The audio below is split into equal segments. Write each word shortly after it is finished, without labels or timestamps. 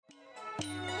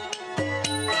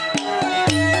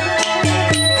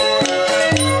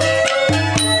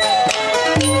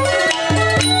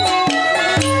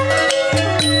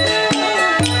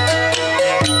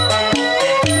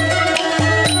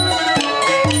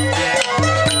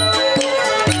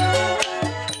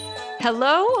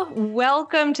Hello,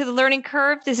 welcome to the Learning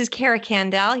Curve. This is Kara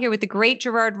Kandel here with the great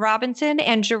Gerard Robinson.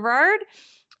 And Gerard,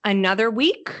 another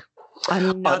week,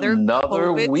 another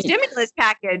COVID week. Stimulus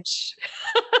package.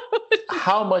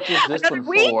 How much is this one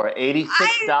for? $86?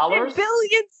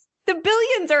 The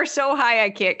billions are so high I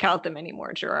can't count them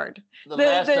anymore, Gerard. The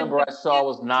last number I saw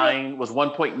was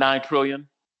 1.9 trillion.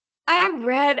 I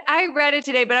read it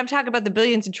today, but I'm talking about the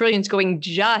billions and trillions going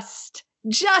just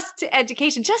to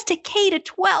education, just to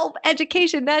K-12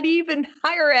 education, not even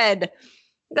higher ed.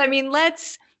 I mean,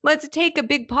 let's take a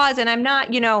big pause. And I'm not,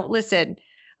 listen,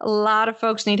 a lot of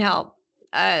folks need help.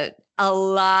 A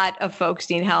lot of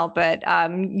folks need help. But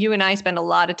you and I spend a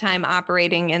lot of time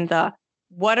operating in the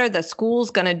what are the schools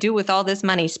going to do with all this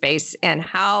money space? And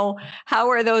how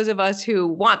are those of us who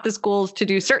want the schools to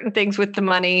do certain things with the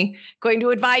money going to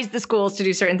advise the schools to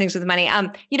do certain things with the money?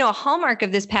 A hallmark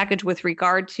of this package with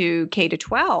regard to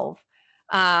K-12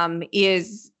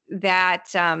 is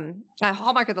that a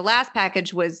hallmark of the last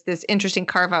package was this interesting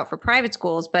carve out for private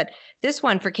schools. But this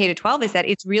one for K-12 is that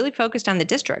it's really focused on the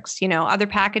districts. Other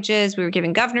packages, we were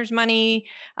giving governors money,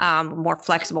 more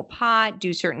flexible pot,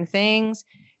 do certain things.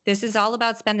 This is all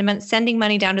about sending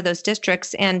money down to those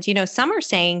districts. And, some are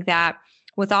saying that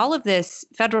with all of this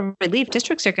federal relief,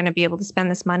 districts are going to be able to spend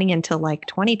this money until like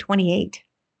 2028.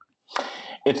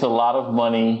 It's a lot of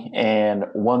money. And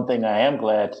one thing I am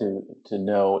glad to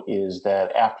know is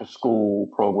that after school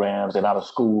programs and out of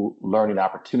school learning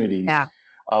opportunities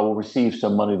will receive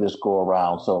some money this go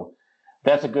around. So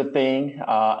that's a good thing.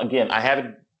 Again, I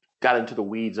haven't got into the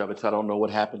weeds of it, so I don't know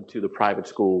what happened to the private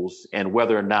schools and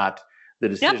whether or not the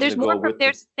decision there's to go more. with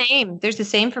There's the same. There's the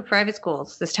same for private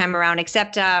schools this time around,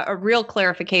 except a real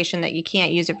clarification that you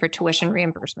can't use it for tuition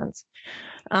reimbursements,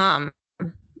 or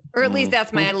at least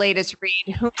that's my latest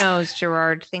read. Who knows,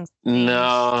 Gerard?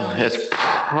 No, it's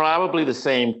probably the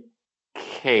same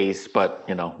case, but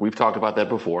we've talked about that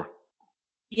before.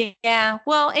 Yeah.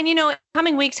 Well, and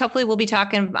coming weeks, hopefully we'll be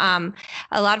talking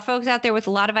a lot of folks out there with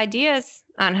a lot of ideas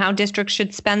on how districts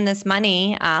should spend this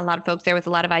money. A lot of folks there with a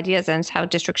lot of ideas on how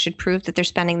districts should prove that they're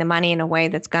spending the money in a way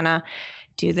that's going to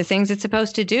do the things it's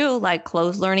supposed to do, like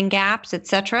close learning gaps, et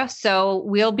cetera. So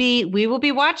we will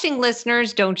be watching,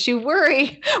 listeners. Don't you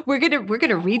worry. We're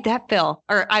gonna read that bill,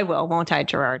 or I will, won't I,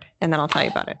 Gerard? And then I'll tell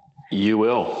you about it. You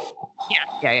will.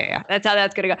 Yeah. That's how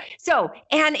that's going to go. So,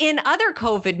 and in other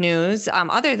COVID news,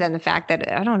 other than the fact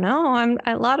that, I don't know,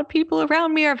 a lot of people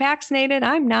around me are vaccinated.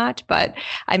 I'm not, but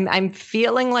I'm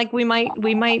feeling like we might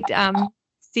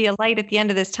see a light at the end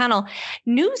of this tunnel.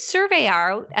 New survey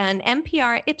out, an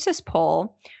NPR Ipsos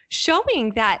poll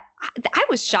showing that, I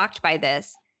was shocked by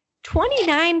this.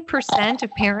 29%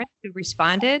 of parents who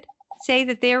responded say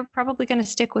that they're probably going to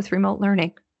stick with remote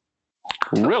learning.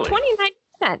 Really?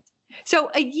 29%.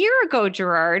 So a year ago,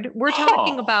 Gerard, we're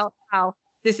talking about how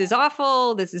this is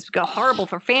awful. This is horrible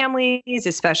for families,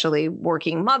 especially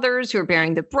working mothers who are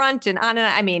bearing the brunt and on.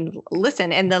 I mean,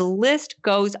 listen, and the list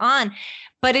goes on.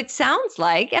 But it sounds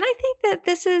like, and I think that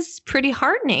this is pretty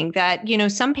heartening that,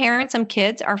 some parents, some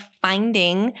kids are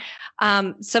finding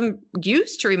some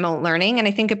use to remote learning. And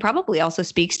I think it probably also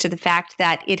speaks to the fact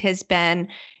that it has been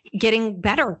getting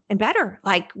better and better.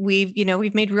 Like we've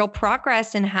made real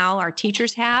progress in how our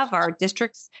teachers have, our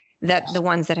districts, that the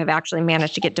ones that have actually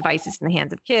managed to get devices in the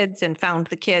hands of kids and found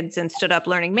the kids and stood up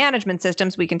learning management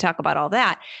systems. We can talk about all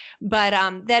that, but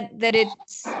that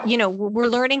it's, we're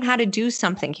learning how to do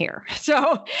something here.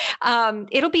 So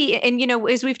it'll be, and,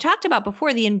 as we've talked about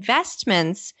before, the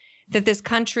investments that this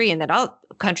country and that all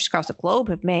countries across the globe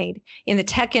have made in the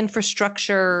tech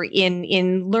infrastructure,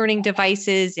 in learning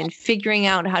devices, in figuring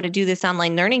out how to do this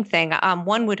online learning thing,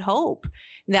 one would hope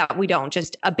that we don't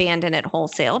just abandon it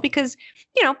wholesale because,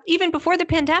 even before the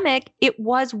pandemic, it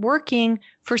was working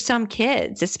for some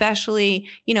kids, especially,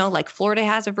 like Florida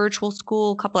has a virtual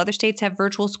school, a couple other states have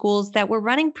virtual schools that were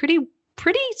running pretty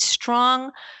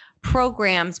strong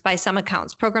programs by some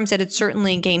accounts, programs that had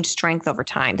certainly gained strength over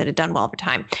time, that had done well over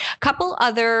time. A couple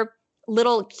other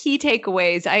little key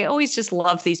takeaways. I always just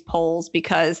love these polls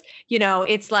because,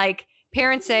 it's like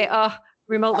parents say, oh,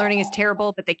 remote learning is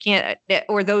terrible, but they can't,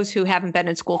 or those who haven't been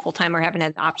in school full time or haven't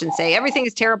had an option say everything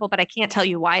is terrible, but I can't tell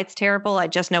you why it's terrible. I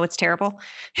just know it's terrible.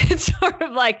 It's sort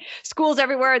of like schools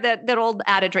everywhere, that old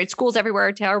adage, right? Schools everywhere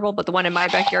are terrible, but the one in my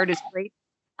backyard is great.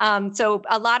 So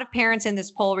a lot of parents in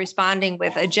this poll responding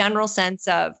with a general sense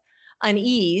of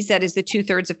unease. That is the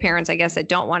 2/3 of parents, I guess, that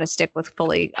don't want to stick with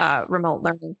fully remote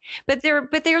learning. But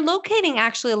they're locating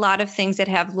actually a lot of things that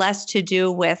have less to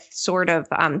do with sort of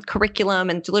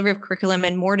curriculum and delivery of curriculum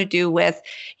and more to do with,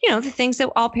 the things that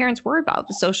all parents worry about,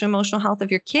 the social emotional health of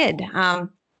your kid.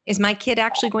 Is my kid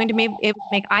actually going to be able to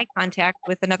make eye contact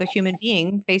with another human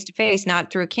being face to face,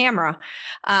 not through a camera?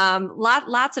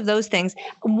 Lots of those things.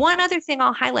 One other thing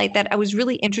I'll highlight that was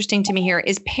really interesting to me here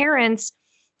is parents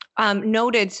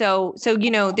noted. So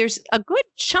there's a good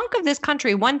chunk of this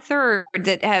country,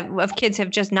 1/3 of kids have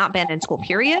just not been in school,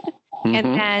 period. Mm-hmm. And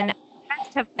then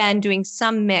parents have been doing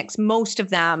some mix. Most of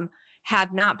them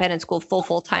have not been in school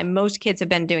full time. Most kids have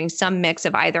been doing some mix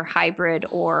of either hybrid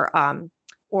or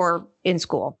in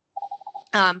school.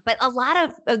 But a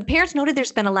lot of parents noted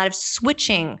there's been a lot of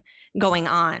switching going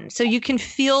on. So you can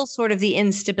feel sort of the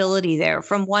instability there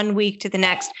from one week to the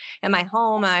next. Am I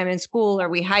home? I'm in school. Are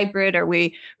we hybrid? Are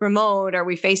we remote? Are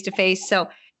we face to face? So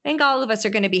I think all of us are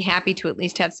going to be happy to at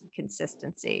least have some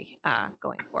consistency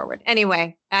going forward.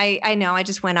 Anyway, I know I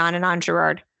just went on and on,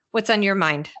 Gerard. What's on your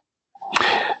mind?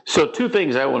 So 2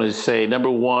 things I want to say. Number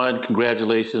 1,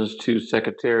 congratulations to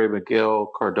Secretary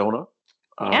Miguel Cardona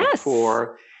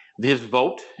for his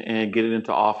vote and getting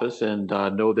into office, and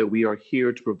know that we are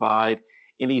here to provide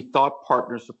any thought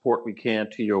partner support we can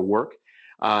to your work.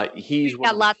 He's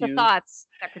got lots of thoughts,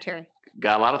 Secretary.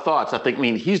 Got a lot of thoughts.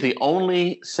 He's the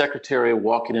only secretary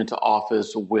walking into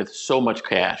office with so much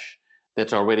cash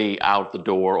that's already out the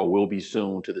door or will be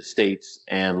soon to the states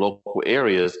and local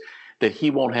areas that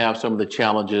he won't have some of the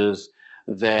challenges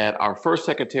that our first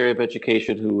Secretary of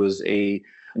Education, who was a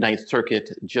Ninth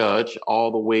Circuit judge, all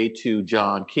the way to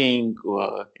John King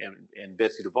and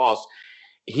Betsy DeVos,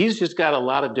 he's just got a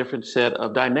lot of different set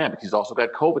of dynamics. He's also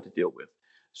got COVID to deal with.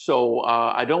 So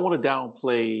I don't want to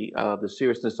downplay the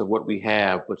seriousness of what we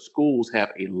have, but schools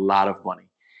have a lot of money.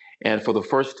 And for the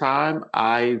first time,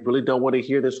 I really don't want to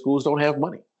hear that schools don't have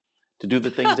money to do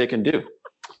the things they can do.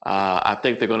 I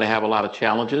think they're going to have a lot of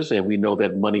challenges, and we know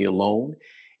that money alone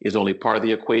is only part of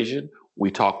the equation. We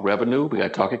talk revenue, we got to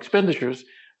talk expenditures,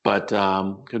 but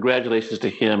congratulations to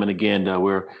him. And again,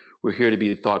 we're here to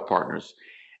be thought partners.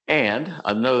 And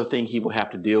another thing he will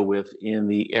have to deal with in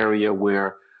the area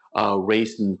where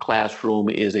race in classroom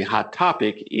is a hot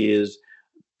topic is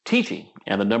teaching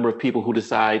and the number of people who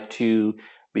decide to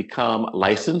become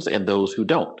licensed and those who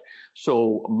don't.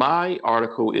 So my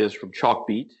article is from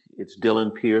Chalkbeat. It's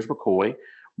Dylan Piers McCoy,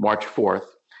 March 4th.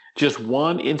 Just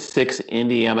 1 in 6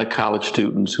 Indiana college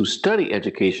students who study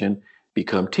education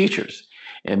become teachers.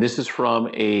 And this is from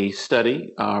a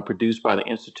study produced by the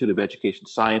Institute of Education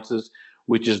Sciences,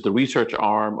 which is the research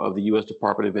arm of the U.S.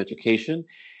 Department of Education.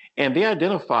 And they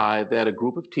identified that a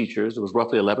group of teachers, it was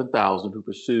roughly 11,000 who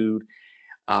pursued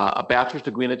a bachelor's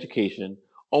degree in education,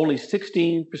 only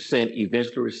 16%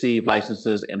 eventually received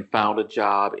licenses and found a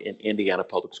job in Indiana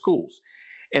public schools.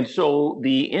 And so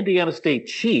the Indiana State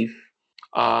Chief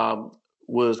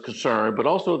was concerned, but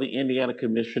also the Indiana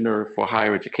Commissioner for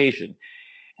Higher Education.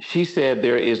 She said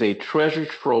there is a treasure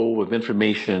trove of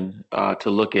information to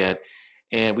look at,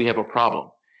 and we have a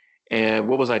problem. And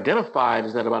what was identified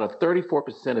is that about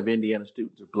 34% of Indiana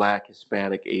students are Black,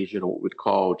 Hispanic, Asian, or what we'd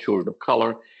call children of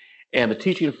color. And the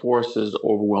teaching force is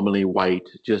overwhelmingly white.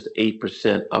 Just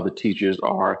 8% of the teachers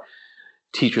are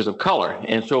teachers of color.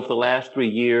 And so for the last 3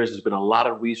 years, there's been a lot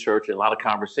of research and a lot of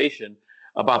conversation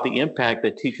about the impact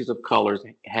that teachers of colors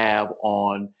have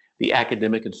on the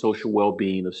academic and social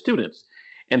well-being of students.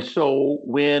 And so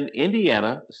when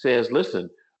Indiana says, listen,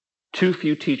 too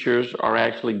few teachers are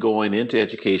actually going into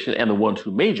education, and the ones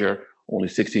who major, only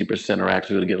 16% are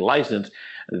actually going to get a license,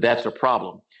 that's a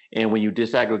problem. And when you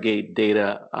disaggregate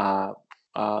data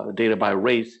by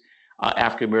race,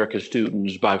 African-American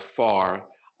students by far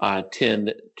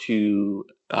tend to,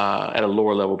 at a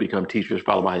lower level, become teachers,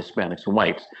 followed by Hispanics and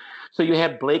whites. So you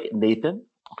have Blake Nathan,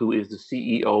 who is the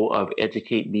CEO of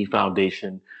Educate Me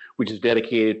Foundation, which is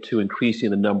dedicated to increasing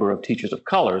the number of teachers of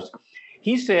colors.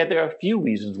 He said there are a few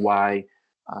reasons why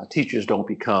teachers don't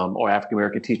become, or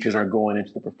African-American teachers are going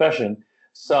into the profession.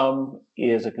 Some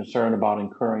is a concern about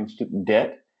incurring student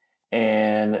debt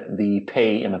and the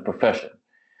pay in the profession.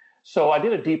 So I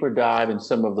did a deeper dive in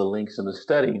some of the links in the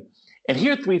study. And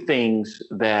here are 3 things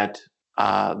that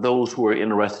those who are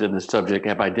interested in this subject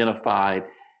have identified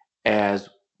as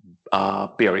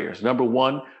barriers. Number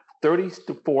 1,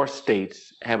 34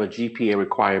 states have a GPA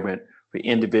requirement for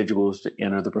individuals to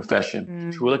enter the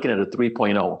profession. So we're looking at a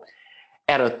 3.0.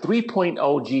 At a 3.0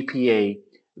 GPA,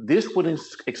 this would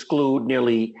exclude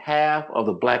nearly half of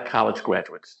the Black college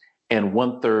graduates and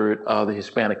 1/3 of the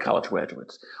Hispanic college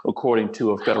graduates, according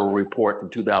to a federal report from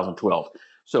 2012.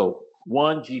 So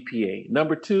 1 GPA.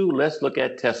 Number 2, let's look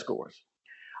at test scores,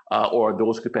 or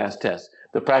those who pass tests.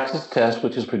 The practice test,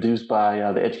 which is produced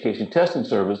by the Education Testing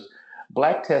Service,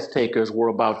 Black test takers were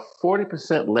about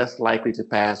 40% less likely to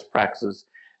pass praxis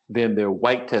than their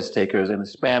white test takers, and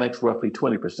Hispanics roughly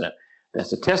 20%.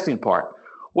 That's the testing part.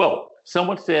 Well,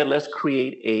 someone said, let's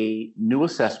create a new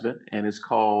assessment, and it's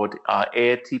called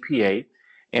EdTPA.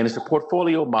 And it's a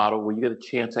portfolio model where you get a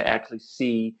chance to actually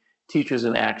see teachers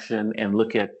in action and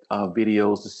look at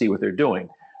videos to see what they're doing.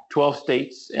 12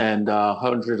 states and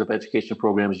hundreds of education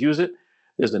programs use it.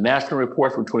 There's a national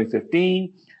report from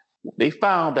 2015. They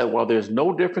found that while there's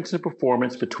no difference in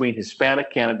performance between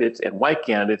Hispanic candidates and white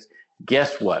candidates,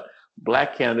 guess what?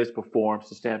 Black candidates perform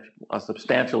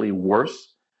substantially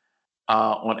worse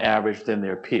on average than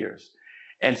their peers.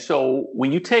 And so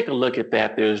when you take a look at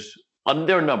that, there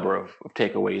are a number of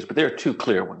takeaways, but there are two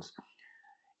clear ones.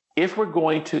 If we're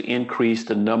going to increase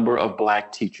the number of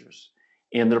Black teachers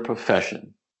in their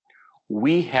profession,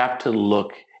 we have to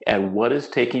look at what is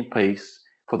taking place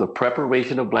for the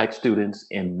preparation of Black students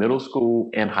in middle school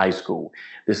and high school.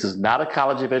 This is not a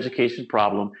college of education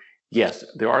problem. Yes,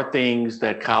 there are things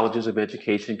that colleges of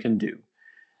education can do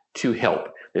to help.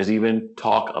 There's even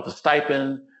talk of a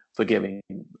stipend, forgiving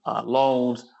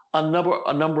loans, a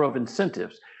number of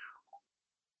incentives.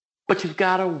 But you've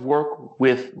got to work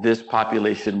with this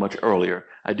population much earlier.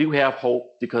 I do have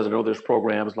hope because I know there's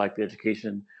programs like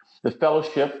the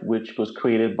fellowship, which was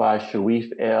created by Sharif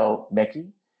El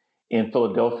Mekki in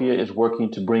Philadelphia, is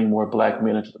working to bring more Black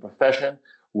men into the profession.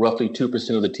 Roughly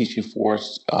 2% of the teaching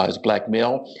force is Black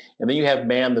male. And then you have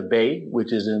Man the Bay,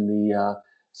 which is in the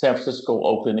San Francisco,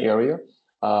 Oakland area,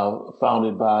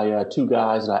 founded by two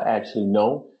guys that I actually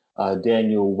know.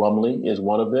 Daniel Rumley is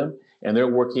one of them. And they're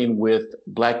working with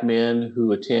Black men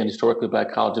who attend historically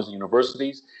Black colleges and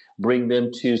universities, bring them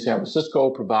to San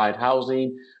Francisco, provide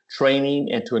housing,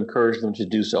 training, and to encourage them to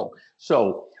do so.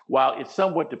 So while it's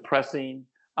somewhat depressing,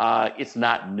 it's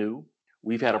not new.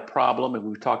 We've had a problem, and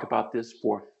we've talked about this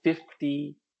for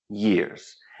 50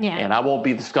 years. Yeah. And I won't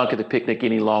be the skunk at the picnic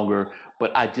any longer,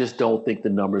 but I just don't think the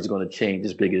numbers are going to change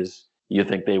as big as you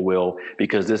think they will,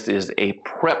 because this is a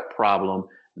prep problem,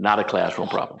 not a classroom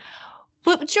problem.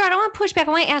 Well, Gerard, I want to push back.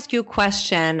 I want to ask you a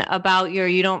question about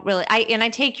I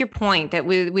take your point that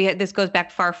this goes back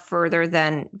far further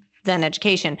than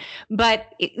education.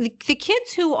 But the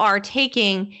kids who are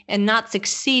taking and not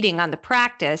succeeding on the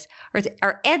practice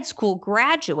are ed school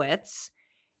graduates.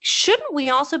 Shouldn't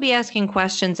we also be asking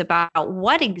questions about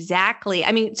what exactly,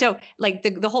 so like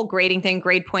the whole grading thing,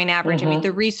 grade point average, mm-hmm.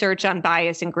 The research on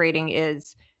bias and grading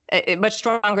is much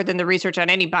stronger than the research on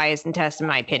any bias and test, in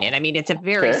my opinion. It's a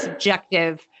very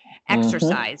subjective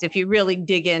exercise. Mm-hmm. If you really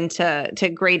dig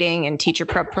into grading and teacher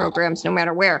prep programs, no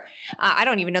matter where, I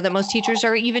don't even know that most teachers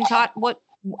are even taught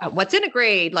what's in a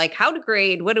grade, like how to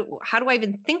grade, how do I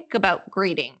even think about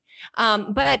grading?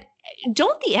 But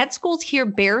don't the ed schools here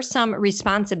bear some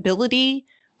responsibility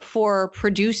for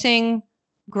producing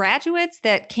graduates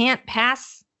that can't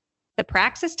pass the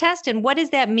praxis test? And what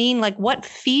does that mean? Like, what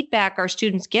feedback are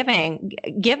students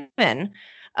given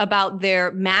about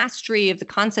their mastery of the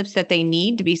concepts that they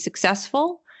need to be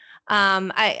successful?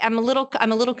 I'm a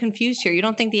little confused here. You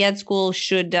don't think the ed school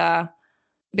should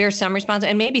bear some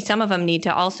responsibility, and maybe some of them need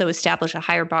to also establish a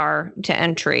higher bar to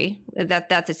entry?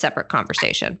 That's a separate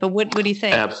conversation. But what do you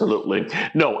think? Absolutely.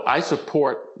 No, I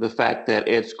support the fact that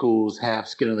ed schools have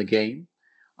skin in the game.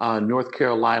 North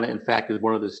Carolina, in fact, is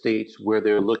one of the states where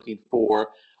they're looking for,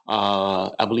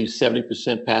 I believe,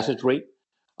 70% passage rate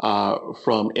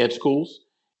from ed schools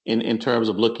in terms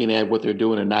of looking at what they're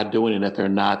doing and not doing. And if they're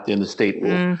not, then the state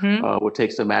will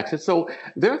take some action. So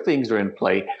there are things that are in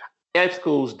play. Ed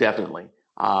schools definitely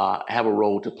have a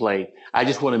role to play. I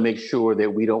just want to make sure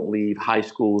that we don't leave high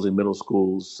schools and middle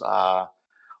schools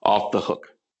off the hook.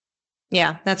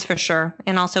 Yeah, that's for sure.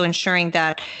 And also ensuring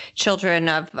that children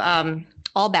of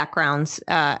all backgrounds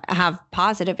have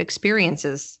positive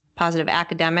experiences, positive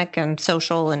academic and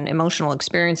social and emotional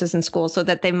experiences in school, so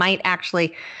that they might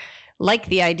actually like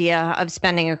the idea of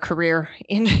spending a career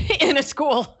in a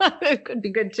school. It could be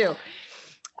good too.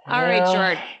 All right,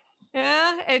 Gerard.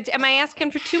 Yeah, am I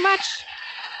asking for too much?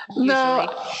 No,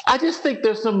 I just think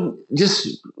there's some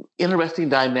just interesting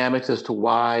dynamics as to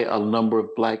why a number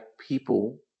of Black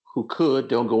people who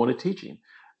don't go into teaching.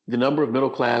 The number of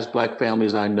middle-class Black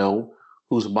families I know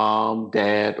whose mom,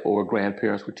 dad, or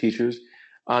grandparents were teachers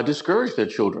discourage their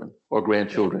children or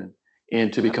grandchildren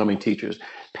into becoming teachers.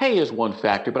 Pay is one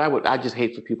factor, but I just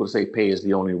hate for people to say pay is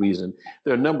the only reason.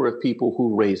 There are a number of people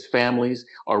who raise families,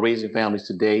 are raising families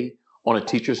today on a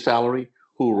teacher's salary,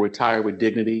 who will retire with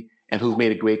dignity, and who've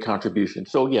made a great contribution.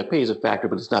 So yeah, pay is a factor,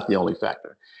 but it's not the only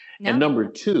factor. No. And number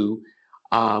two,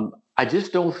 I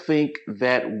just don't think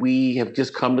that we have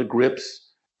just come to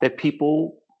grips that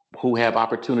people who have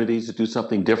opportunities to do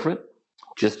something different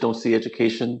just don't see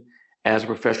education as a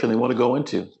profession they want to go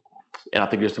into. And I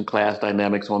think there's some class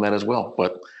dynamics on that as well.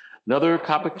 But Another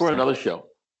topic for another show.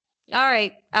 All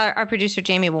right. Our producer,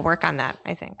 Jamie, will work on that,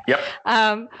 I think. Yep.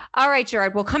 All right,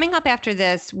 Gerard. Well, coming up after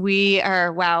this, we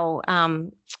are,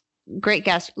 great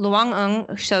guest,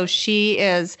 Loung. So she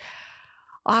is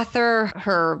author.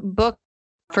 Her book,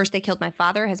 First They Killed My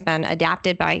Father, has been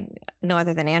adapted by no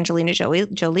other than Angelina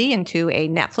Jolie into a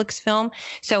Netflix film.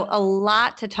 So a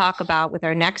lot to talk about with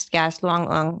our next guest,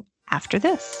 Loung, after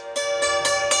this.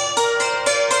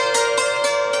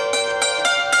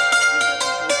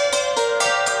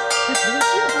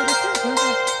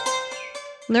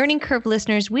 Learning Curve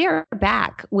listeners, we are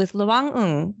back with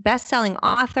Loung, best-selling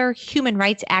author, human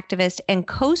rights activist, and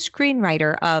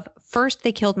co-screenwriter of First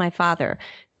They Killed My Father,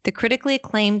 the critically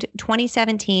acclaimed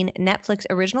 2017 Netflix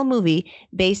original movie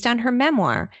based on her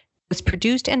memoir. It was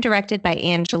produced and directed by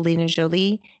Angelina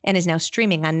Jolie and is now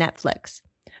streaming on Netflix.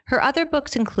 Her other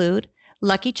books include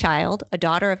Lucky Child, a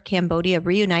daughter of Cambodia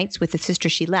reunites with the sister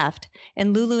she left,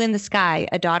 and Lulu in the Sky,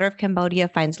 a daughter of Cambodia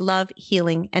finds love,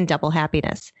 healing, and double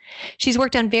happiness. She's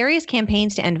worked on various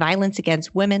campaigns to end violence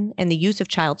against women and the use of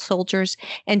child soldiers,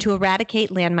 and to eradicate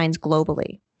landmines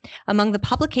globally. Among the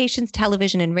publications,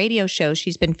 television, and radio shows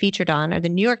she's been featured on are the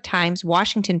New York Times,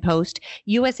 Washington Post,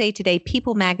 USA Today,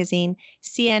 People Magazine,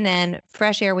 CNN,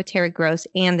 Fresh Air with Terry Gross,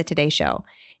 and The Today Show.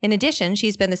 In addition,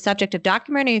 she's been the subject of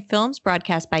documentary films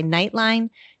broadcast by Nightline,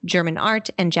 German Art,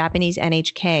 and Japanese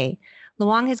NHK.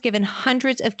 Loung has given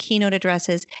hundreds of keynote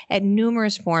addresses at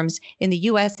numerous forums in the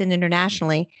U.S. and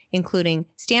internationally, including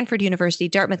Stanford University,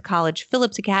 Dartmouth College,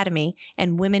 Phillips Academy,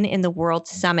 and Women in the World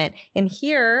Summit. And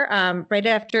here, right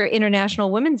after International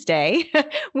Women's Day,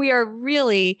 we are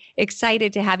really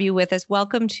excited to have you with us.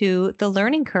 Welcome to The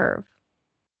Learning Curve.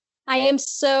 I am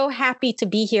so happy to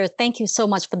be here. Thank you so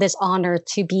much for this honor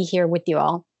to be here with you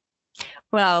all.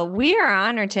 Well, we are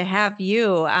honored to have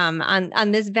you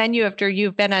on this venue after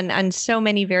you've been on so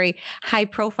many very high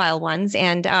profile ones.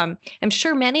 And I'm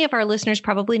sure many of our listeners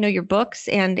probably know your books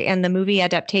and the movie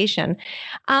adaptation.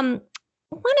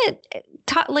 I want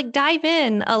to dive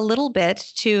in a little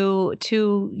bit to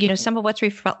some of what's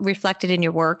reflected in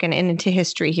your work and into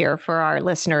history here for our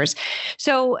listeners.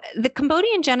 So the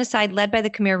Cambodian genocide led by the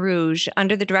Khmer Rouge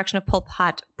under the direction of Pol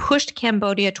Pot pushed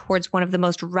Cambodia towards one of the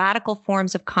most radical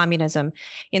forms of communism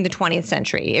in the 20th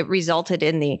century. It resulted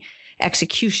in the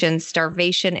execution,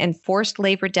 starvation, and forced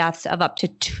labor deaths of up to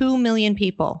 2 million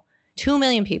people. 2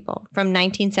 million people from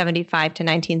 1975 to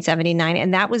 1979,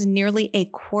 and that was nearly a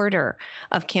quarter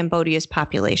of Cambodia's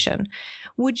population.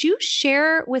 Would you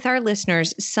share with our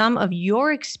listeners some of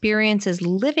your experiences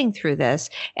living through this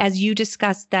as you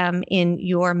discuss them in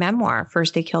your memoir,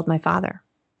 First They Killed My Father?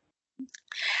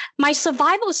 My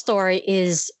survival story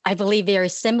is, I believe, very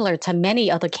similar to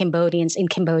many other Cambodians in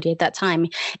Cambodia at that time.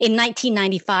 In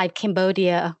 1995,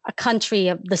 Cambodia, a country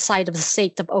of the size of the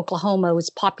state of Oklahoma, was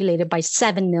populated by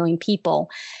 7 million people.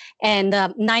 And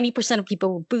 90% of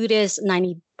people were Buddhists,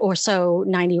 90 or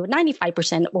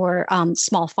 95% were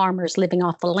small farmers living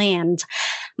off the land.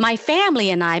 My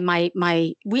family and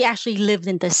we actually lived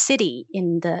in the city,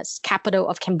 in the capital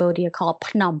of Cambodia called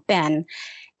Phnom Penh.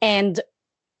 And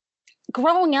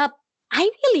growing up, I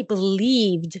really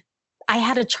believed I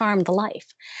had a charmed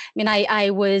life. I mean, I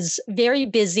was very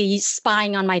busy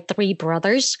spying on my 3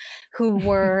 brothers who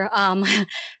were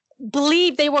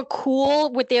believed they were cool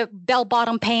with their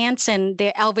bell-bottom pants and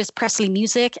their Elvis Presley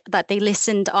music that they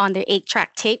listened on their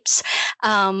 8-track tapes.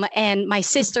 And my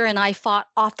sister and I fought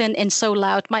often and so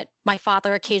loud. My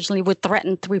father occasionally would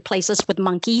threaten to replace us with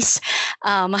monkeys,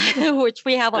 which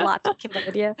we have a lot in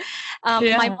Cambodia.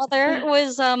 My mother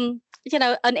was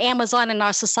an Amazon in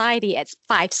our society at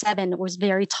 5'7", was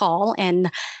very tall,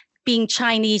 and being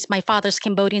Chinese, my father's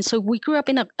Cambodian. So we grew up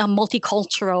in a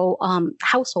multicultural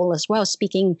household as well,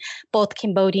 speaking both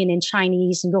Cambodian and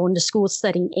Chinese, and going to school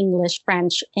studying English,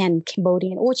 French, and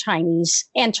Cambodian or Chinese.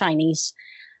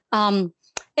 And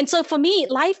so for me,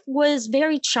 life was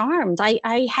very charmed.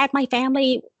 I had my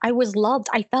family. I was loved.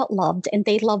 I felt loved, and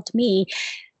they loved me.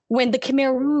 When the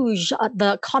Khmer Rouge,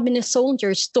 the communist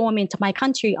soldiers, stormed into my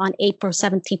country on April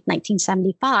 17th,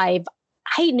 1975,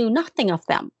 I knew nothing of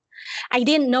them. I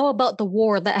didn't know about the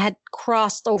war that had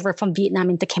crossed over from Vietnam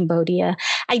into Cambodia.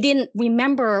 I didn't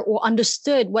remember or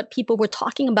understood what people were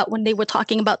talking about when they were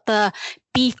talking about the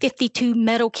B-52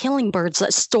 metal killing birds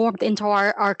that stormed into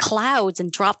our clouds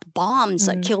and dropped bombs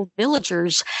that killed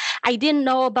villagers. I didn't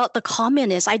know about the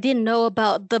communists. I didn't know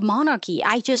about the monarchy.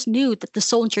 I just knew that the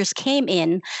soldiers came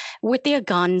in with their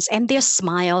guns and their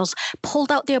smiles,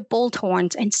 pulled out their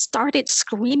bullhorns, and started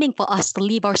screaming for us to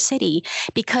leave our city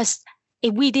because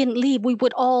if we didn't leave, we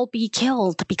would all be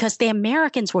killed because the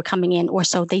Americans were coming in, or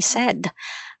so they said.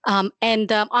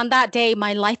 And on that day,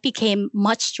 my life became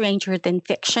much stranger than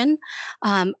fiction.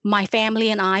 My family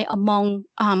and I, among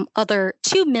other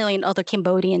 2 million other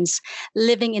Cambodians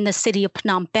living in the city of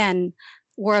Phnom Penh,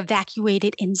 were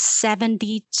evacuated in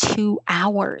 72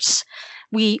 hours.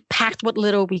 We packed what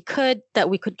little we could that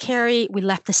we could carry. We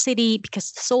left the city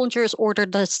because the soldiers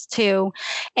ordered us to.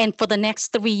 And for the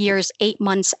next 3 years, 8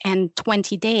 months, and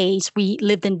 20 days, we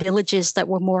lived in villages that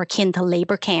were more akin to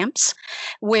labor camps,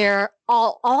 where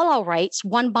all our rights,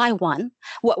 one by one,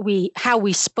 how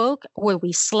we spoke, where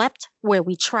we slept, where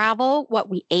we traveled, what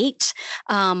we ate,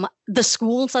 the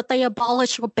schools that they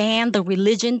abolished or banned, the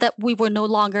religion that we were no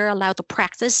longer allowed to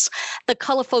practice, the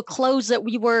colorful clothes that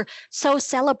we were so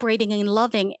celebrating and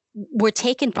loving were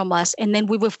taken from us. And then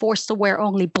we were forced to wear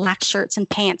only black shirts and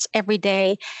pants every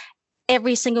day,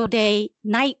 every single day,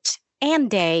 night and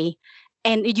day.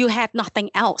 And you had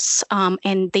nothing else.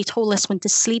 And they told us when to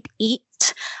sleep, eat.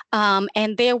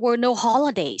 And there were no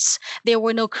holidays. There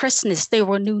were no Christmas. There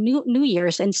were no New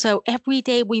Year's. And so every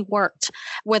day we worked,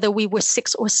 whether we were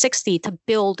 6 or 60, to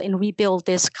build and rebuild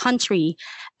this country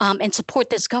and support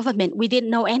this government we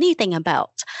didn't know anything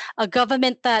about. A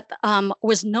government that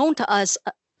was known to us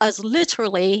as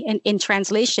literally, in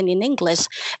translation in English,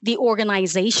 the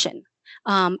organization.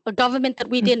 A government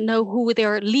that we didn't know who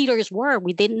their leaders were.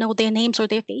 We didn't know their names or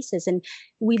their faces. And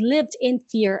we lived in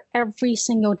fear every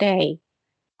single day.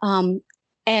 And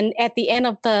at the end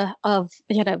of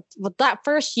that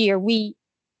first year, we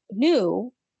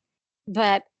knew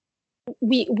that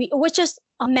it was just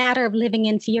a matter of living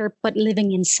in fear, but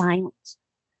living in silence.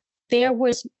 There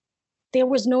was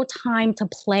no time to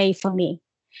play for me.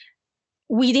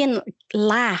 We didn't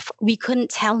laugh. We couldn't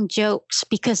tell jokes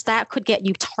because that could get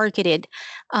you targeted.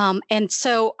 And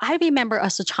so I remember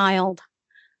as a child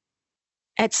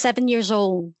at 7 years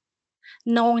old,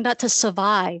 knowing that to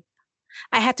survive,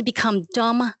 I had to become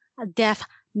dumb, deaf,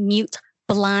 mute,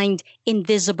 blind,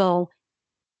 invisible,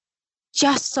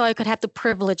 just so I could have the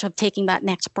privilege of taking that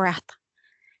next breath.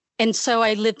 And so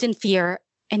I lived in fear.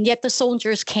 And yet the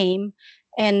soldiers came.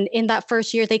 And in that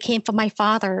first year, they came for my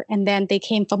father, and then they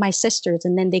came for my sisters,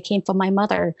 and then they came for my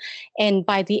mother. And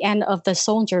by the end of the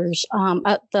soldiers,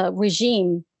 the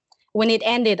regime, when it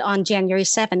ended on January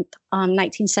 7th,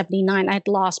 1979, I'd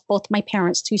lost both my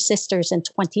parents, 2 sisters, and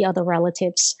 20 other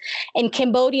relatives. And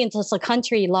Cambodians as a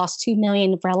country lost 2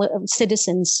 million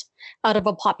citizens out of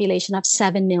a population of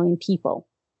 7 million people.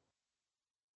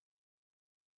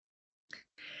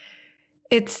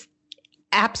 It's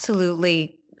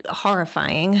absolutely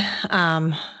horrifying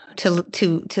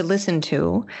to listen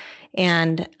to,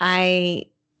 and I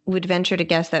would venture to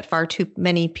guess that far too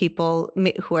many people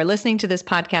who are listening to this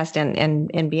podcast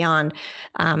and beyond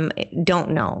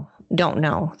don't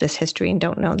know this history and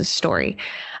don't know this story.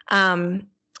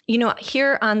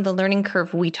 Here on the Learning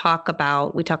Curve, we talk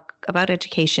about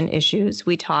education issues.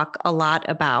 We talk a lot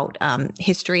about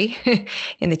history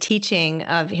and the teaching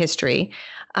of history,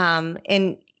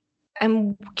 and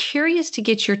I'm curious to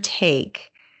get your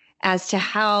take as to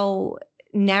how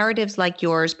narratives like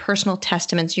yours, personal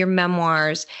testaments, your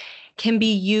memoirs, can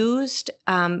be used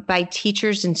by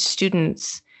teachers and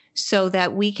students so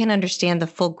that we can understand the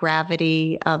full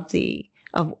gravity of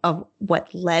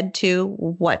what led to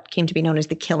what came to be known as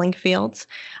the killing fields,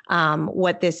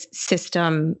 what this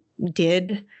system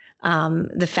did,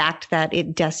 the fact that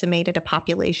it decimated a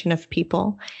population of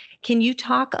people. Can you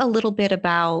talk a little bit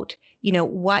about,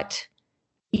 what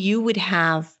you would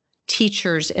have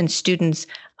teachers and students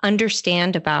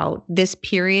understand about this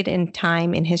period in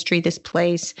time in history, this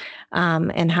place,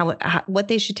 and what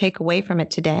they should take away from it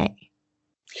today?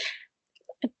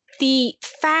 The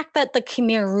fact that the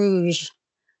Khmer Rouge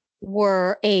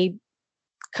were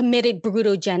committed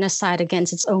brutal genocide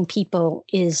against its own people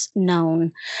is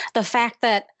known. The fact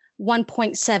that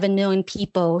 1.7 million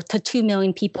people to 2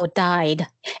 million people died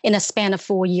in a span of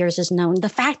 4 years is known. The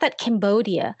fact that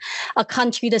Cambodia, a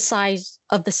country the size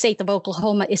of the state of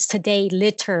Oklahoma, is today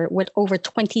littered with over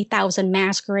 20,000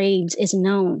 mass graves is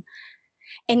known.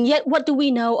 And yet, what do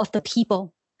we know of the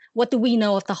people? What do we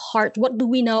know of the heart? What do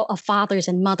we know of fathers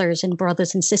and mothers and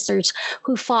brothers and sisters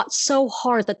who fought so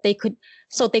hard that they could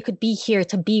be here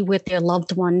to be with their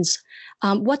loved ones?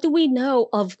 What do we know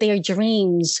of their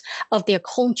dreams, of their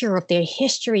culture, of their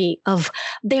history, of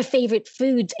their favorite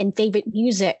foods and favorite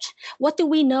music? What do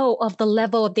we know of the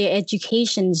level of their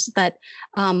educations,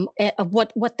 of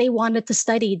what they wanted to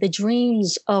study, the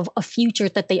dreams of a future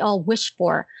that they all wish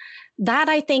for? That,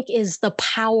 I think, is the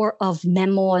power of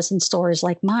memoirs and stories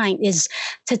like mine, is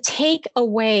to take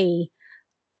away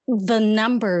the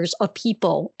numbers of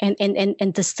people and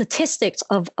the statistics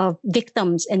of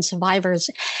victims and survivors,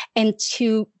 and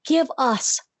to give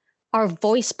us our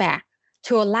voice back,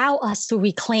 to allow us to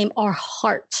reclaim our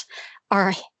heart,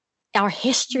 our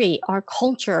history, our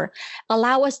culture,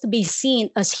 allow us to be seen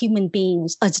as human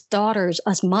beings, as daughters,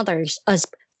 as mothers, as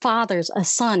fathers, as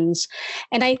sons.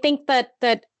 And I think that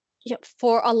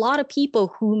for a lot of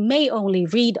people who may only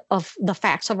read of the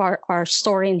facts of our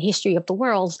story and history of the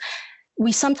world,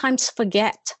 we sometimes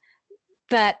forget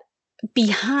that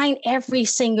behind every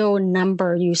single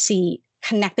number you see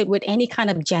connected with any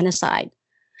kind of genocide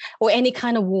or any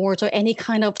kind of wars or any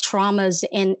kind of traumas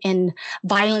and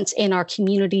violence in our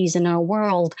communities, in our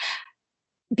world,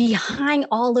 behind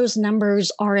all those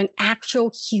numbers are an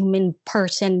actual human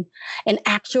person, an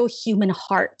actual human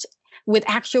heart with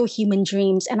actual human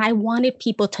dreams. And I wanted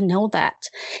people to know that,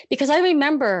 because I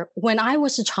remember when I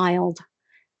was a child,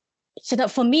 so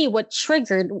that for me, what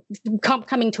triggered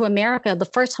coming to America, the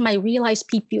first time I realized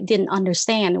people didn't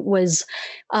understand was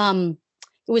it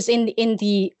was in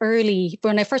the early,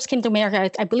 when I first came to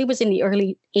America, I believe it was in the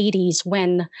early 80s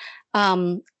when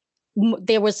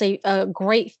there was a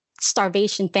great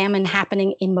starvation famine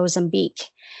happening in Mozambique.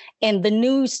 And the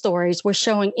news stories were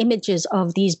showing images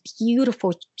of these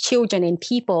beautiful children and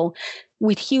people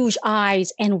with huge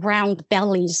eyes and round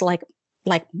bellies, like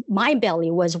my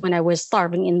belly was when I was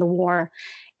starving in the war.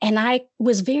 And I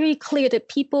was very clear that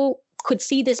people could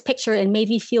see this picture and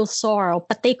maybe feel sorrow,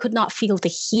 but they could not feel the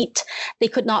heat. They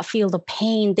could not feel the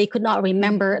pain. They could not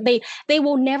remember. They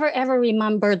will never, ever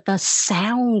remember the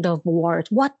sound of war.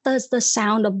 What does the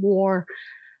sound of war,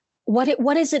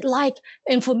 what is it like?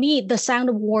 And for me, the sound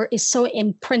of war is so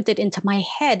imprinted into my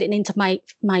head and into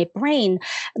my brain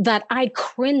that I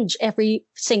cringe every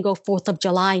single 4th of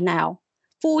July now.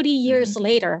 40 years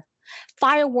later,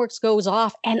 fireworks goes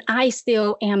off and I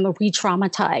still am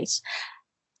re-traumatized.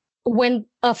 When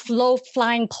a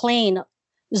low-flying plane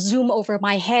zoom over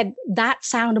my head, that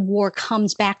sound of war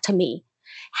comes back to me.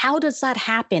 How does that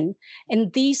happen?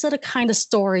 And these are the kind of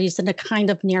stories and the kind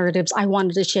of narratives I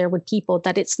wanted to share with people,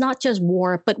 that it's not just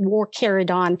war, but war carried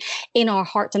on in our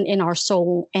hearts and in our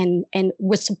soul, and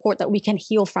with support that we can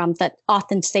heal from, that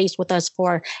often stays with us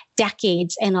for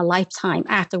decades and a lifetime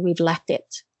after we've left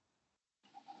it.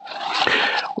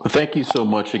 Well, thank you so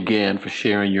much again for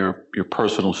sharing your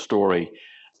personal story.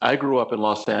 I grew up in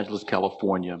Los Angeles,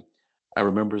 California. I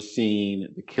remember seeing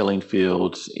the killing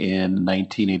fields in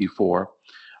 1984,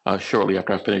 shortly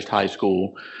after I finished high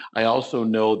school. I also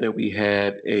know that we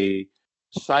had a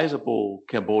sizable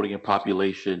Cambodian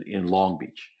population in Long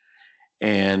Beach,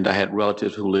 and I had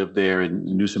relatives who lived there and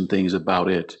knew some things about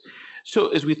it. So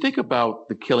as we think about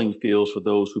the killing fields, for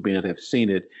those who may not have seen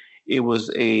it, it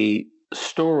was a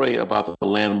story about the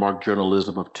landmark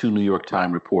journalism of two New York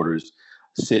Times reporters,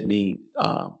 Sidney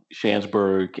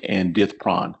Shansberg and Dith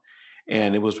Pran.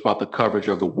 And it was about the coverage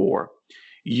of the war.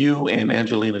 You and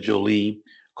Angelina Jolie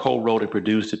co-wrote and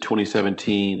produced a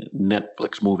 2017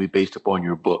 Netflix movie based upon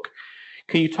your book.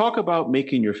 Can you talk about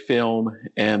making your film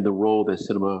and the role that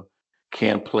cinema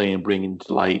can play in bringing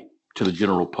to light to the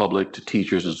general public, to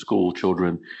teachers and school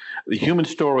children, the human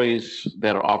stories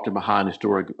that are often behind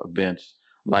historic events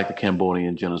like the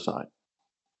Cambodian genocide?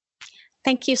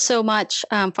 Thank you so much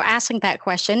for asking that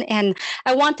question. And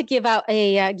I want to give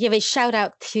a shout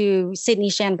out to Sidney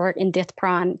Shansberg and Dith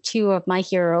Pran, two of my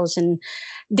heroes. And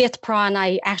Dith Pran,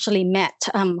 I actually met,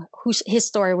 his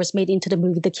story was made into the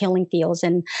movie The Killing Fields.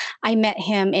 And I met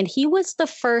him, and he was the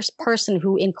first person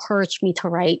who encouraged me to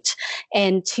write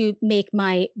and to make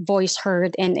my voice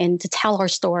heard and to tell our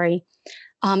story.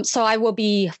 So I will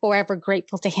be forever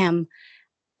grateful to him.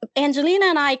 Angelina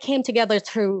and I came together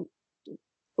to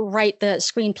write the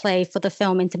screenplay for the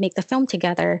film and to make the film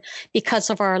together because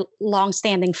of our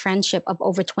long-standing friendship of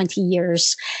over 20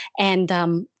 years. And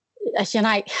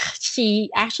she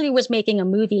actually was making a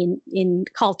movie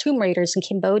called Tomb Raiders in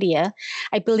Cambodia.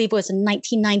 I believe it was in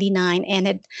 1999,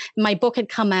 and my book had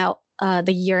come out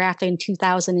the year after in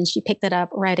 2000, and she picked it up,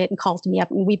 read it, and called me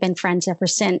up, and we've been friends ever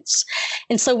since.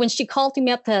 And so when she called me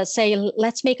up to say,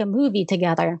 let's make a movie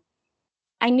together,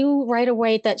 I knew right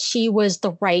away that she was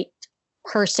the right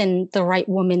person, the right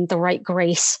woman, the right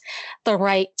grace, the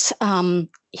right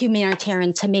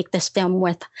humanitarian to make this film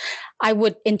with. I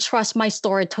would entrust my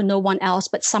story to no one else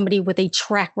but somebody with a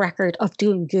track record of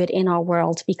doing good in our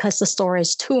world, because the story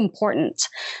is too important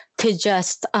to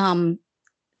just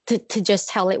to just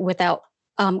tell it without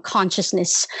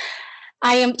consciousness.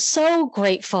 I am so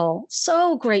grateful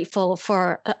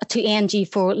for to Angie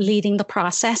for leading the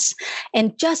process,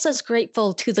 and just as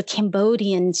grateful to the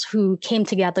Cambodians who came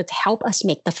together to help us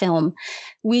make the film.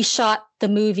 We shot the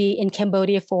movie in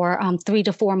Cambodia for 3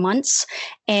 to 4 months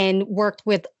and worked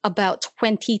with about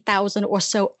 20,000 or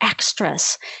so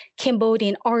extras,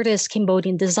 Cambodian artists,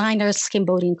 Cambodian designers,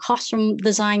 Cambodian costume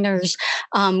designers,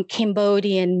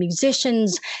 Cambodian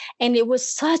musicians, and it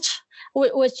was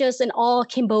just an all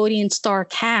Cambodian star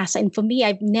cast. And for me,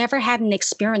 I've never had an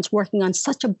experience working on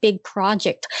such a big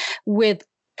project with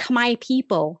Khmer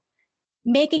people,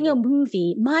 making a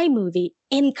movie, my movie,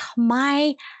 in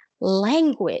Khmer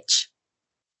language.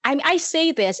 I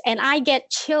say this and I get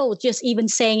chilled just even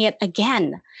saying it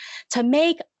again. To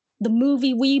make the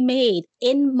movie we made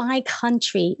in my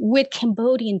country with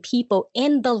Cambodian people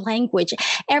in the language,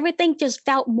 everything just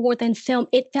felt more than film.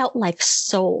 It felt like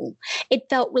soul. It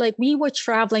felt like we were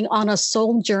traveling on a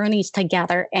soul journeys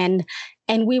together, and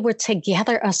we were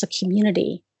together as a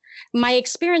community. My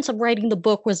experience of writing the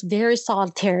book was very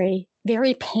solitary,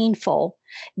 very painful,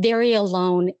 very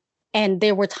alone. And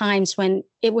there were times when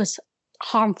it was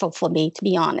harmful for me, to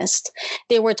be honest.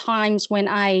 There were times when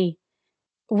I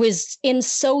was in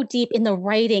so deep in the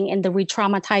writing and the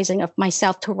re-traumatizing of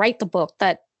myself to write the book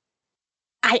that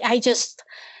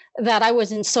I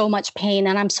was in so much pain.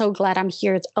 And I'm so glad I'm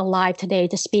here alive today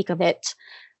to speak of it.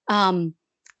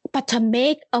 But to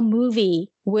make a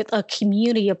movie with a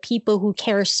community of people who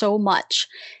care so much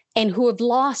and who have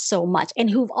lost so much and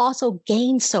who've also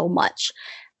gained so much,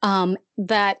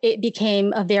 that it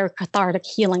became a very cathartic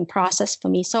healing process for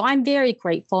me. So I'm very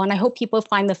grateful, and I hope people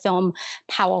find the film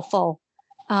powerful.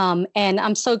 And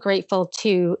I'm so grateful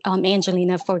to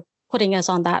Angelina for putting us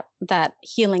on that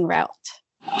healing route.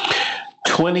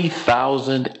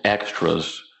 20,000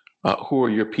 extras who are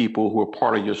your people, who are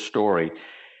part of your story.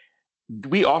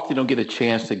 We often don't get a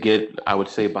chance to get, I would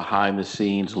say, behind the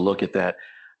scenes look at that.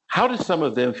 How did some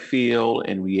of them feel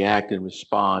and react and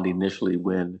respond initially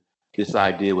when this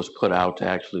idea was put out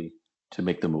to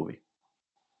make the movie?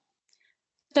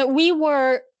 That we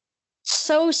were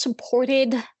so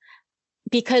supported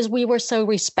because we were so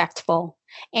respectful.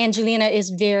 Angelina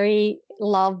is very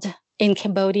loved in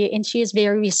Cambodia, and she is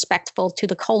very respectful to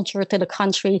the culture, to the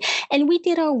country. And we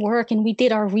did our work and we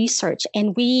did our research,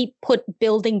 and we put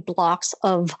building blocks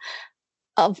of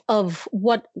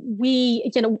what we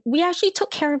actually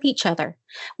took care of each other.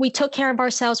 We took care of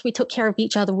ourselves. We took care of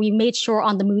each other. We made sure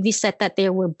on the movie set that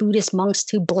there were Buddhist monks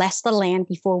to bless the land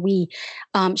before we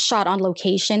shot on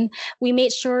location. We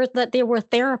made sure that there were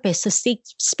therapists to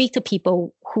speak to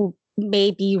people who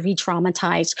may be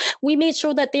re-traumatized. We made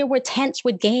sure that there were tents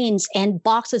with games and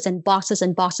boxes and boxes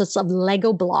and boxes of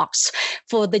Lego blocks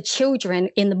for the children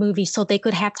in the movie so they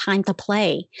could have time to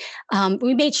play.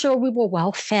 We made sure we were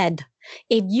well fed.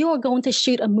 If you are going to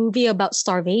shoot a movie about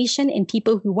starvation and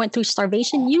people who went through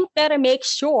starvation, you better make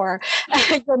sure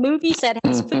your movie set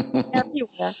has food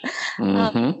everywhere.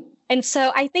 And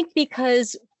so I think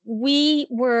because we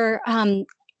were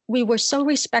so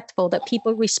respectful that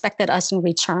people respected us in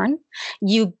return.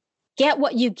 You get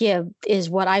what you give is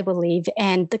what I believe.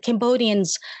 And the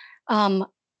Cambodians the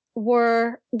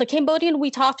Cambodian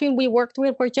we talked to and we worked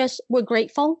with were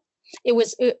grateful.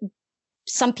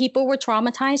 Some people were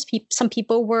traumatized. Some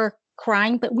people were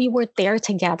crying, but we were there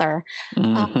together,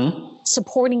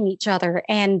 supporting each other.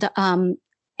 And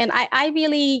I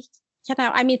really,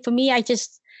 for me, I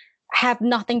just have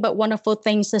nothing but wonderful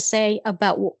things to say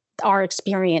about our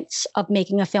experience of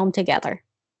making a film together.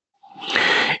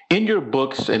 In your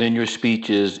books and in your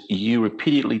speeches, you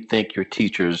repeatedly thank your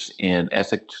teachers in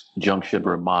Essex Junction,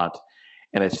 Vermont,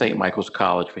 and at St. Michael's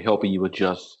College for helping you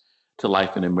adjust to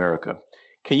life in America.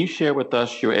 Can you share with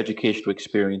us your educational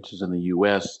experiences in the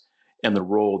U.S. and the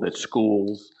role that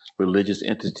schools, religious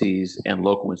entities, and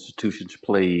local institutions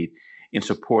played in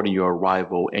supporting your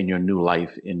arrival and your new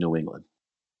life in New England?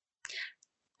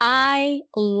 I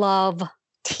love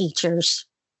teachers.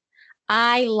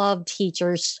 I love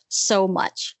teachers so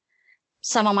much.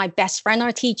 Some of my best friends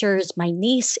are teachers. My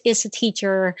niece is a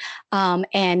teacher,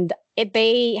 and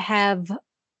they have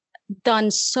done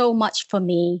so much for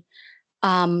me.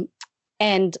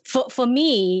 And for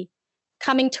me,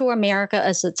 coming to America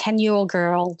as a 10-year-old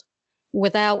girl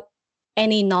without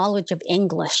any knowledge of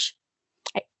English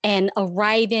and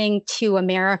arriving to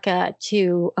America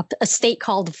to a state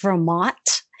called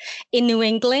Vermont in New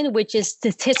England, which is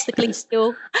statistically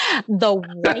still the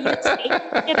whitest state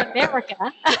in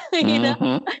America,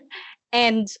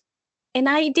 And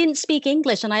I didn't speak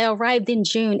English, and I arrived in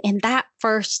June. And that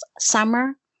first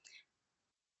summer,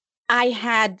 I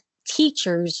had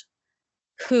teachers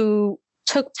who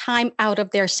took time out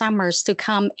of their summers to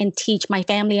come and teach my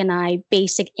family and I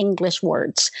basic English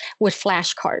words with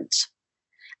flashcards.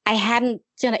 I hadn't,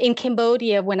 in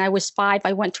Cambodia, when I was 5,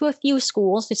 I went to a few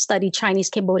schools to study Chinese,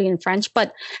 Cambodian, and French.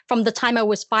 But from the time I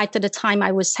was 5 to the time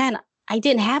I was 10, I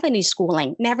didn't have any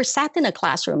schooling, never sat in a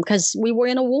classroom because we were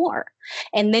in a war.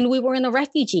 And then we were in a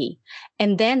refugee.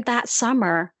 And then that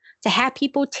summer, to have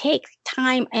people take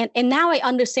time, and now I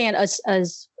understand as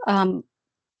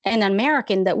an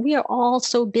American that we are all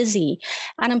so busy.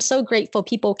 And I'm so grateful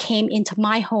people came into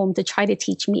my home to try to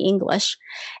teach me English.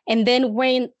 And then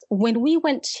when we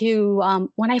went to,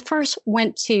 when I first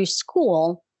went to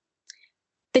school,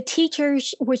 the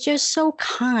teachers were just so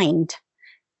kind.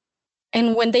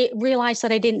 And when they realized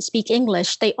that I didn't speak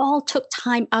English, they all took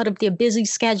time out of their busy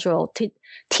schedule to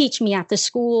teach me after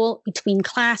school, between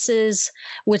classes,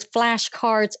 with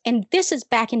flashcards. And this is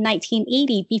back in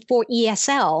 1980, before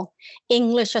ESL,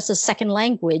 English as a second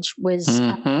language, was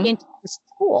into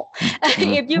school.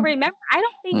 If you remember, I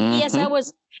don't think ESL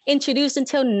was introduced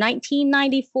until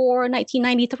 1994,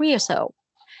 1993 or so.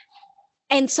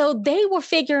 And so they were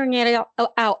figuring it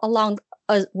out along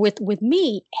with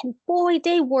me, and boy,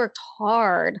 they worked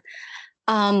hard.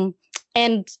 And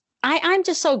I'm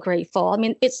just so grateful. I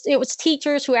mean, it was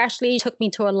teachers who actually took me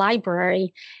to a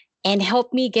library and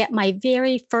helped me get my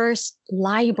very first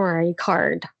library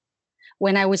card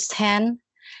when I was 10.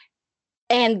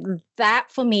 And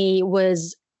that for me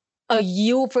was a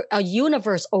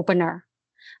universe opener,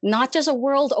 not just a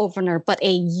world opener, but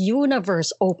a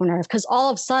universe opener. Because all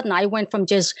of a sudden I went from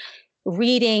just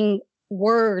reading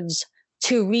words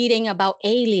to reading about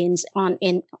aliens on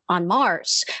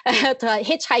Mars, to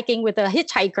hitchhiking with the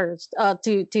hitchhikers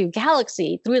to through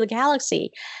the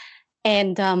galaxy,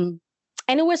 and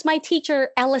it was my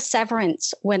teacher Ella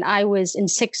Severance when I was in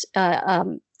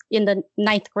the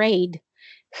 9th grade,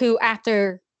 who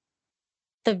after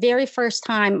the very first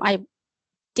time I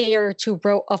dared to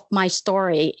wrote of my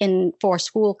story for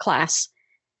school class,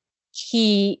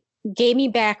 he gave me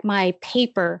back my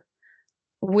paper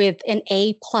with an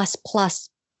A++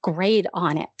 grade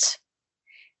on it.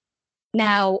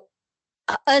 Now,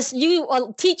 as you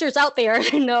teachers out there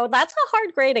know, that's a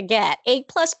hard grade to get, A++.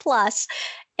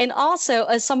 And also,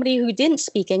 as somebody who didn't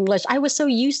speak English, I was so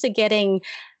used to getting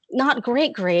not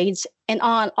great grades and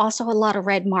also a lot of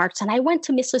red marks. And I went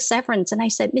to Mrs. Severance and I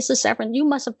said, Mrs. Severance, you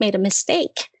must have made a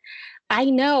mistake. I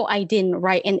know I didn't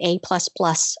write an A++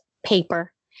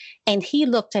 paper. And he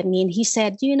looked at me and he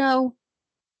said,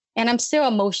 and I'm still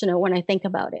emotional when I think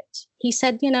about it. He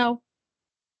said, you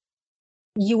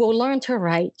will learn to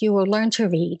write, you will learn to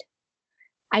read.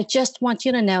 I just want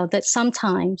you to know that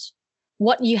sometimes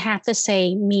what you have to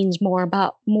say means more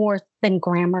than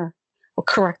grammar or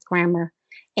correct grammar.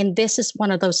 And this is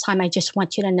one of those times I just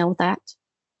want you to know that.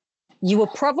 You will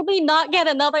probably not get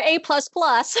another A++,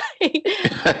 but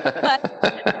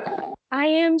I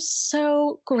am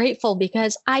so grateful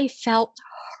because I felt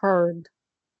heard.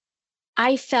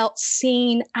 I felt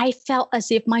seen. I felt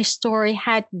as if my story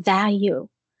had value.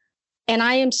 And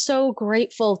I am so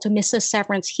grateful to Mrs.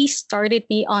 Severance. He started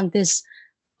me on this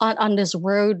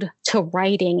road to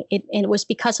writing. And it was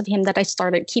because of him that I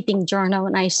started keeping journal,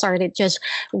 and I started just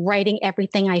writing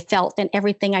everything I felt and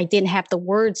everything I didn't have the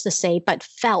words to say, but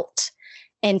felt.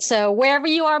 And so wherever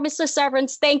you are, Mr.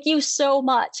 Severance, thank you so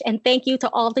much. And thank you to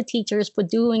all the teachers for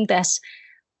doing this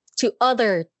to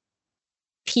other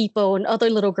people and other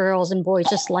little girls and boys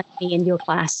just like me in your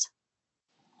class.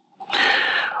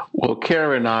 Well,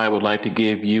 Kara and I would like to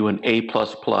give you an A++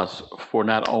 for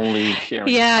not only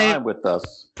sharing time with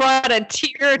us. Brought a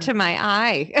tear to my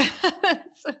eye.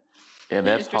 And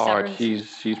that's Mr. hard.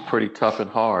 Severance. She's pretty tough and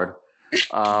hard.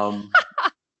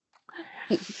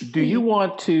 Do you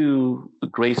want to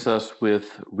grace us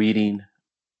with reading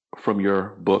from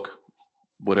your book,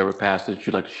 whatever passage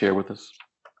you'd like to share with us?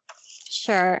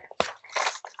 Sure.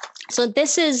 So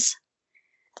this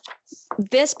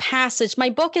passage, my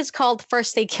book is called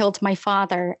First They Killed My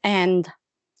Father. And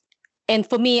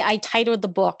for me, I titled the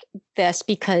book this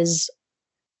because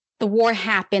the war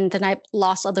happened and I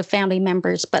lost other family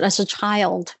members. But as a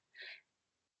child,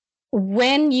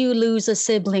 when you lose a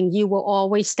sibling, you will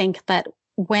always think that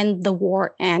when the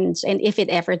war ends, and if it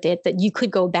ever did, that you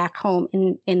could go back home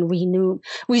and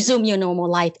resume your normal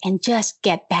life and just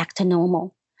get back to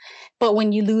normal. But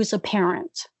when you lose a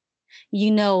parent, you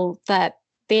know that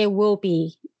there will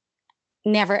be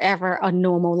never, ever a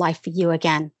normal life for you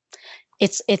again.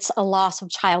 It's a loss of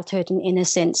childhood and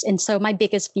innocence. And so my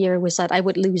biggest fear was that I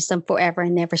would lose them forever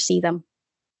and never see them.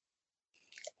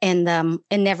 And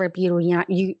never be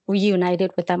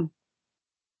reunited with them.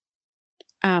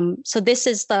 So this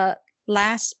is the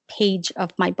last page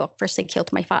of my book, First They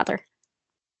Killed My Father.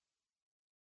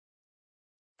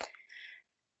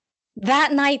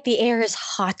 That night, the air is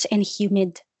hot and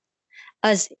humid,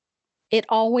 as it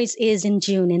always is in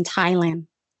June in Thailand.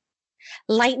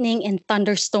 Lightning and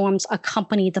thunderstorms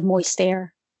accompany the moist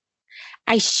air.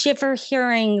 I shiver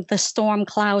hearing the storm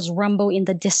clouds rumble in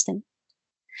the distance.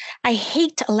 I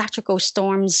hate electrical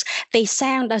storms. They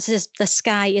sound as if the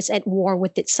sky is at war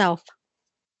with itself.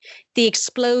 The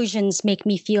explosions make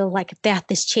me feel like death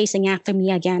is chasing after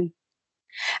me again.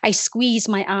 I squeeze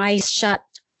my eyes shut,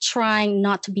 trying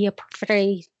not to be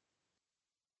afraid.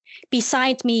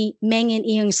 Beside me, Meng and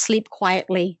Ian sleep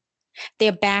quietly,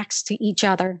 their backs to each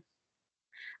other.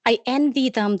 I envy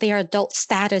them their adult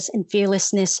status and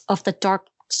fearlessness of the dark,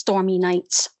 stormy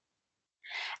nights.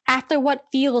 After what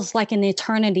feels like an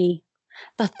eternity,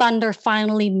 the thunder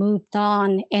finally moved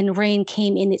on and rain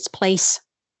came in its place.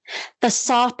 The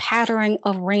soft pattering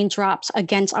of raindrops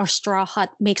against our straw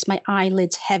hut makes my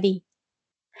eyelids heavy.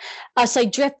 As I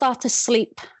drift off to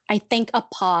sleep, I think of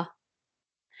Pa.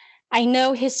 I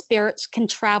know his spirits can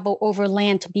travel over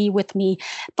land to be with me,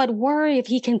 but worry if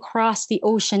he can cross the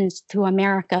oceans to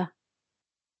America.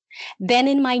 Then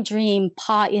in my dream,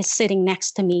 Pa is sitting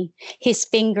next to me. His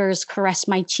fingers caress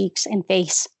my cheeks and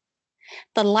face.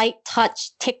 The light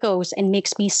touch tickles and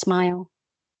makes me smile.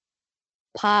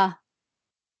 Pa,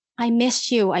 I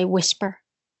miss you, I whisper.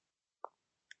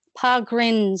 Pa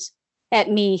grins at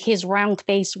me, his round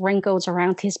face wrinkles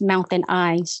around his mouth and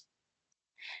eyes.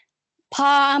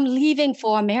 Pa, I'm leaving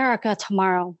for America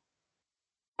tomorrow.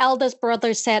 Eldest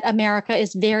brother said America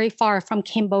is very far from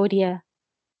Cambodia,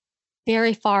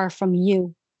 very far from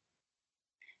you.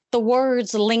 The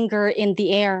words linger in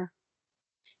the air.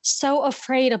 So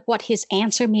afraid of what his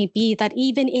answer may be that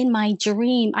even in my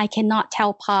dream, I cannot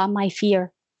tell Pa my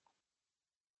fear.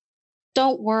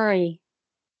 Don't worry,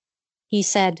 he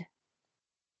said.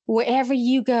 Wherever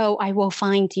you go, I will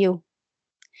find you.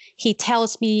 He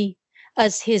tells me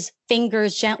as his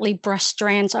fingers gently brush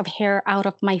strands of hair out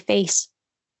of my face.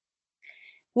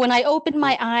 When I open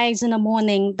my eyes in the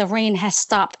morning, the rain has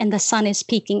stopped and the sun is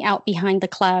peeking out behind the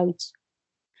clouds.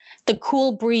 The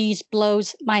cool breeze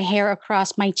blows my hair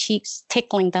across my cheeks,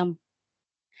 tickling them.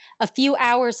 A few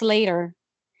hours later,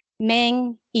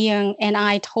 Meng, Ian, and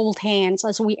I hold hands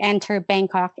as we enter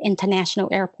Bangkok International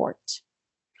Airport.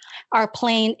 Our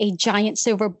plane, a giant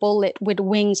silver bullet with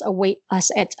wings, await us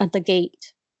at the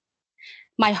gate.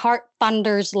 My heart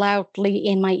thunders loudly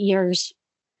in my ears.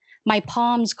 My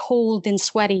palms cold and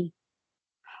sweaty.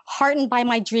 Heartened by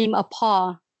my dream of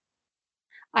Pa,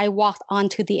 I walked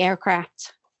onto the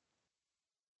aircraft.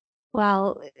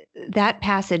 Well, that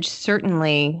passage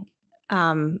certainly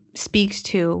speaks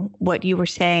to what you were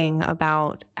saying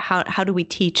about how do we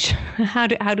teach? How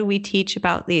do we teach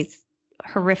about these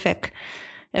horrific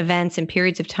events and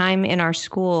periods of time in our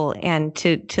school, and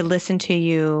to listen to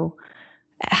you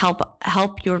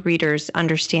help your readers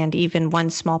understand even one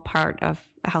small part of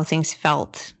how things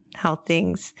felt, how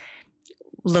things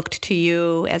looked to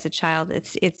you as a child.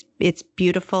 It's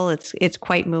beautiful. It's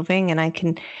quite moving, and I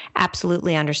can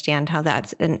absolutely understand how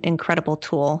that's an incredible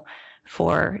tool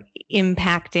for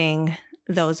impacting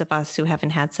those of us who haven't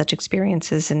had such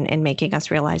experiences and making us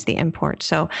realize the import.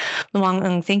 So,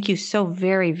 Loung, thank you so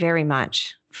very, very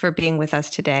much for being with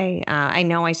us today. I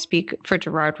know I speak for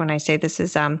Gerard when I say this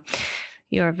is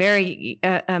you're a very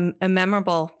a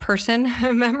memorable person,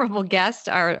 a memorable guest.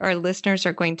 Our listeners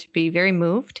are going to be very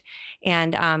moved,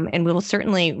 and we will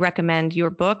certainly recommend your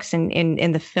books and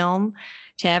the film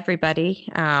to everybody.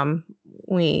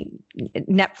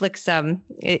 Netflix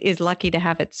is lucky to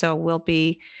have it, so we'll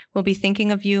be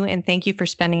thinking of you, and thank you for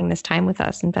spending this time with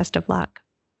us, and best of luck.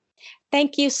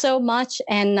 Thank you so much.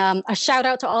 And a shout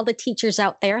out to all the teachers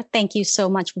out there. Thank you so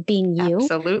much for being you.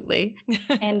 Absolutely.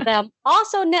 And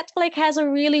also, Netflix has a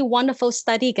really wonderful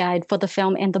study guide for the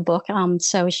film and the book.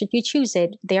 So should you choose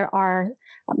it, there are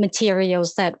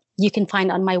materials that you can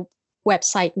find on my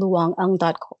website,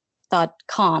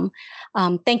 loungung.com.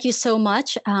 Thank you so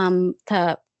much for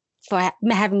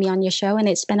having me on your show. And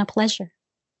it's been a pleasure.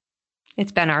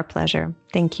 It's been our pleasure.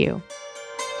 Thank you.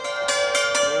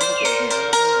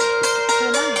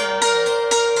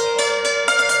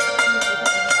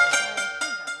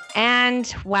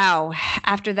 And wow,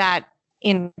 after that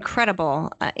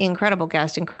incredible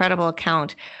guest, incredible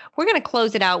account, we're going to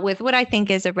close it out with what I think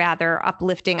is a rather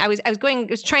uplifting. I was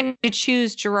trying to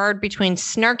choose, Gerard, between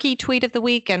snarky tweet of the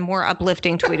week and more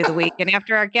uplifting tweet of the week. And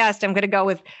after our guest, I'm going to go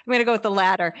with the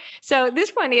latter. So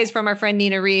this one is from our friend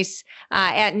Nina Reese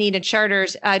at Nina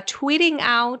Charters, tweeting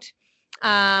out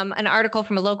an article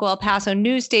from a local El Paso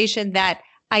news station that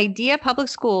Idea Public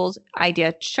Schools,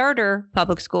 Idea Charter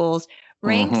Public Schools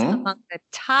ranks among the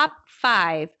top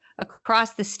 5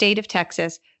 across the state of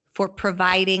Texas for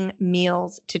providing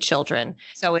meals to children.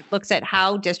 So it looks at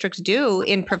how districts do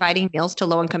in providing meals to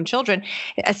low-income children,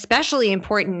 especially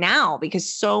important now because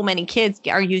so many kids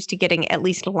are used to getting at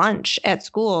least lunch at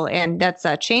school, and that's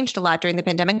changed a lot during the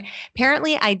pandemic.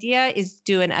 Apparently, IDEA is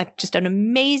doing just an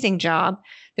amazing job.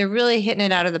 They're really hitting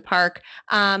it out of the park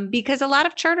because a lot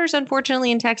of charters,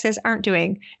 unfortunately, in Texas aren't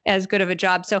doing as good of a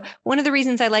job. So one of the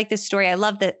reasons I like this story, I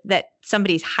love that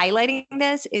somebody's highlighting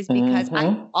this, is because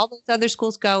all those other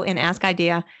schools go and ask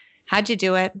IDEA, how'd you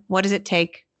do it? What does it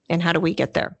take? And how do we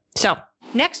get there? So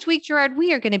next week, Gerard,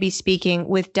 we are going to be speaking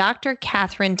with Dr.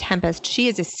 Catherine Tempest. She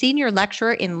is a senior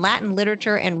lecturer in Latin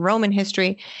literature and Roman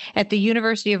history at the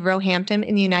University of Roehampton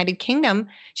in the United Kingdom.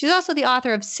 She's also the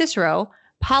author of Cicero,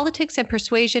 Politics and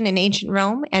Persuasion in Ancient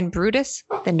Rome, and Brutus,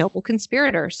 the Noble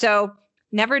Conspirator. So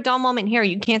never a dull moment here.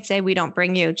 You can't say we don't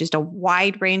bring you just a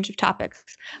wide range of topics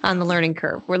on the learning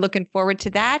curve. We're looking forward to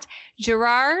that.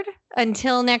 Gerard,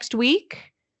 until next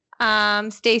week,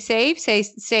 stay safe,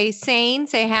 stay sane,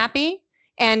 stay happy,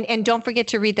 and don't forget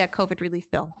to read that COVID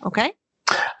relief bill, okay?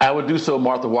 I would do so,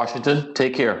 Martha Washington.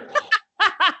 Take care.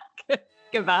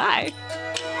 Goodbye.